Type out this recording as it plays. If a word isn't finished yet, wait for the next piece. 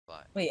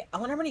Wait, I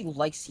wonder how many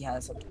likes he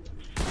has.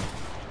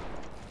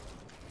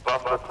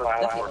 Oh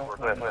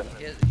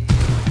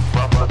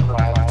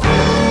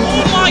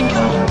my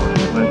god!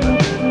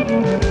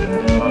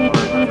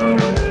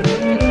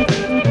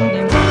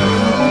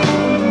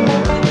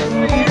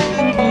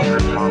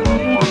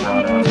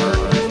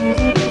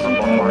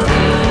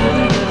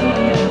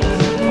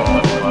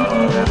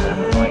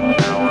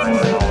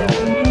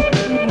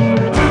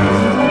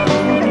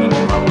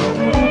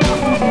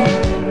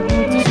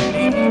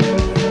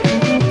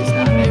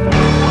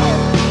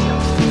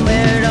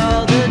 Where'd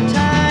all the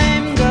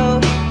time go?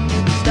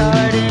 It's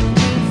starting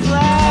to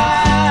fly.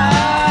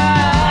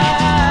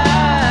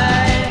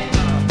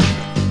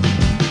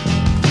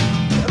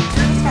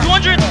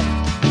 200!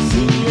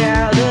 See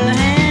how the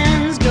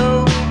hands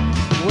go,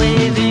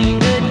 waving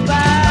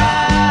goodbye.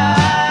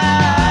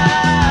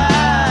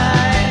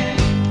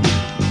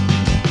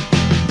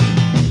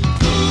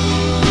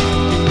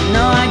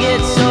 No, I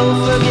get so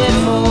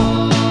forgetful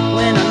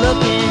when I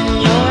look in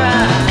your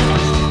eyes.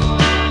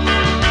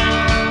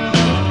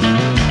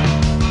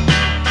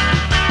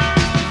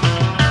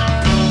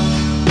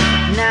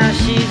 Now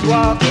she's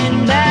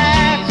walking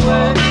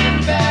backward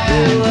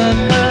through a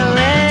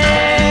parade,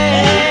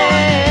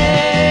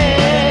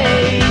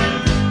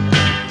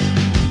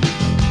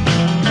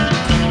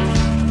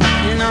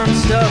 and I'm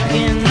stuck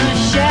in the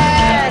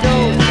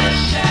shadows,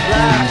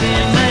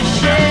 blocking the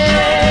shade.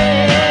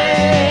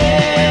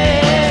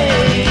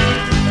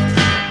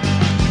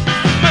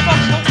 My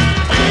box, 100!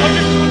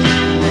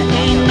 There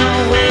ain't no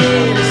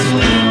way to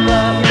sweep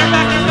up the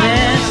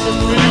mess that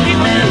we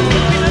made.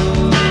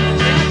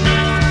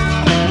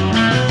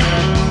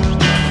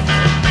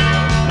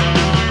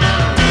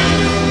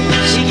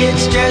 She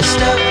gets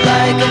dressed up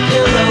like a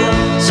pillow,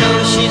 so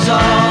she's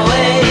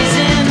always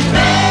in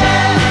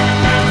bed.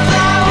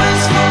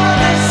 Flowers for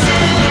the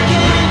sick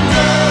and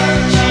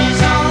dead. She's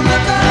on the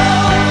go,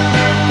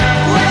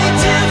 way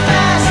too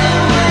fast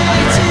and way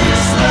too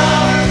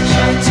slow.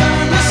 She'll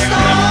turn the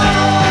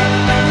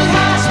stone in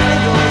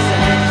hospitals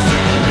and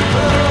funeral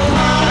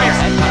homes.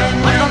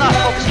 I'm not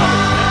focused on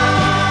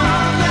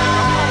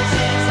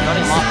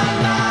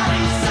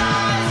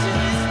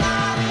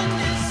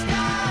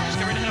Just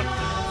get rid of him.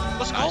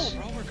 Let's go,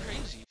 bro. We're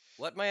crazy.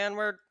 What, my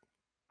N-word?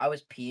 I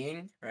was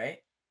peeing,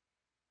 right?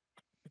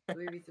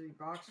 3v3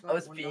 box fight. I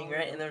was peeing,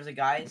 right? And there was a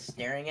guy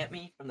staring at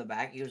me from the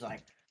back. He was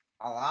like,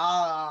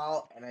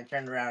 hello. And I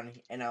turned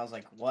around and I was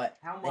like, what?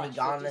 How Then he much?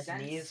 got on 50 his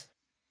cents? knees,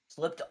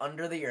 slipped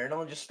under the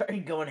urinal, and just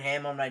started going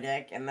ham on my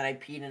dick. And then I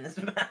peed in his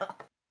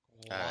mouth.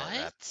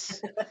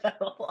 What?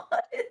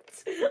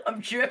 What?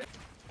 I'm tripping.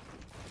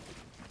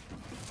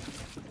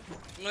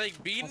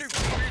 Like, being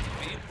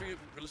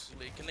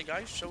realistically, can the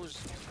guy show his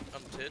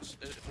tits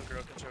if a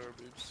girl can show her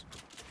boobs?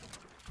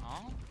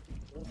 Huh?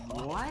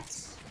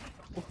 What?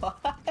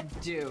 What?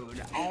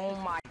 Dude, oh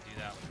my. Do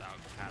that without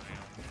having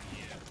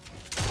you.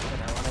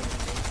 I want to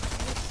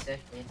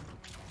sick, man.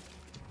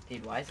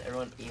 Dude, why is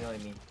everyone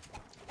emailing me?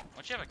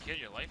 Once you have a kid,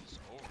 your life is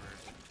over.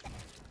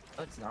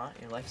 Oh, it's not.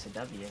 Your life's a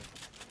W.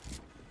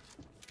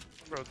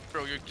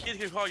 Bro, your kid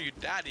can call you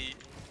daddy.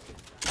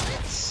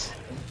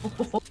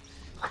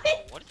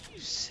 What did you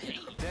say?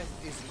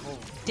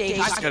 Dave,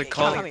 I just gotta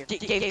call come here.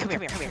 Dave,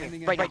 come here.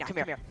 Right now, come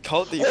here.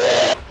 Call the.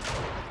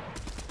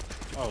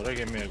 Oh, they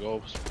gave me a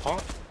gold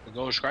pump, a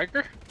gold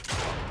striker.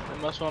 They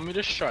must want me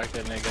to strike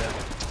that nigga.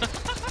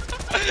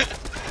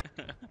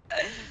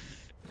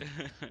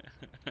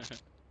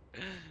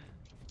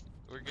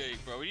 We're good,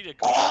 bro. We need to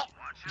call.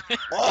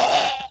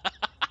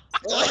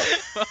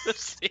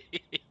 See.